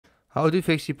How to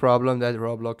fix the problem that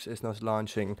Roblox is not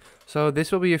launching. So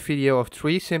this will be a video of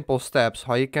 3 simple steps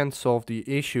how you can solve the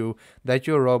issue that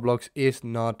your Roblox is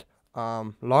not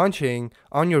launching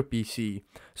on your PC.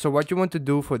 So what you want to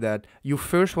do for that, you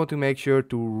first want to make sure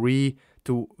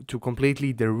to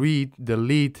completely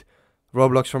delete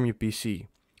Roblox from your PC.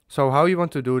 So how you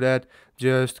want to do that,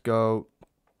 just go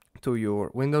to your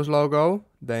Windows logo,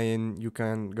 then you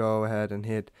can go ahead and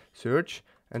hit search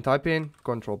and type in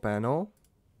control panel.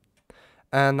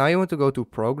 And now you want to go to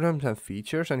programs and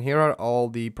features, and here are all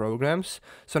the programs.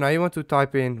 So now you want to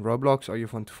type in Roblox, or you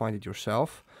want to find it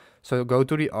yourself. So go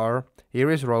to the R, here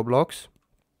is Roblox.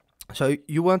 So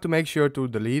you want to make sure to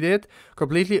delete it,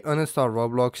 completely uninstall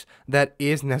Roblox. That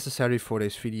is necessary for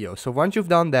this video. So once you've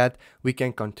done that, we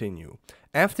can continue.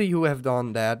 After you have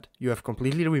done that, you have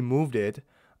completely removed it,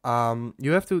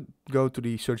 you have to go to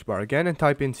the search bar again and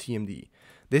type in CMD.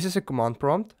 This is a command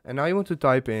prompt, and now you want to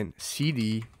type in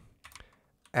cd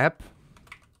app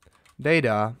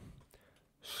data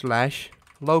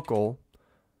 /local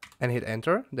and hit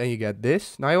enter. Then you get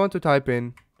this. Now you want to type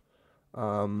in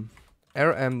rm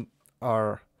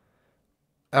dir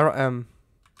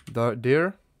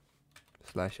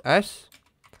 /s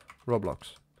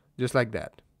Roblox, just like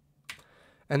that.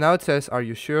 And now it says, are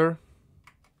you sure?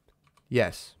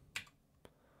 Yes.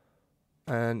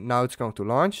 And now it's going to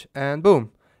launch, and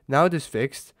boom, now it is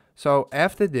fixed. So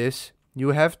after this, you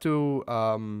have to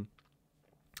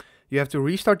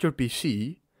restart your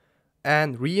PC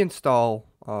and reinstall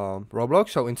Roblox.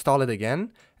 So install it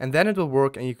again, and then it will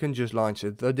work, and you can just launch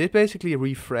it. So this basically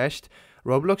refreshed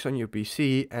Roblox on your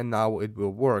PC, and now it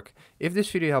will work. If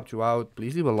this video helped you out,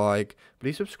 please leave a like,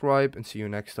 please subscribe, and see you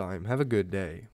next time. Have a good day.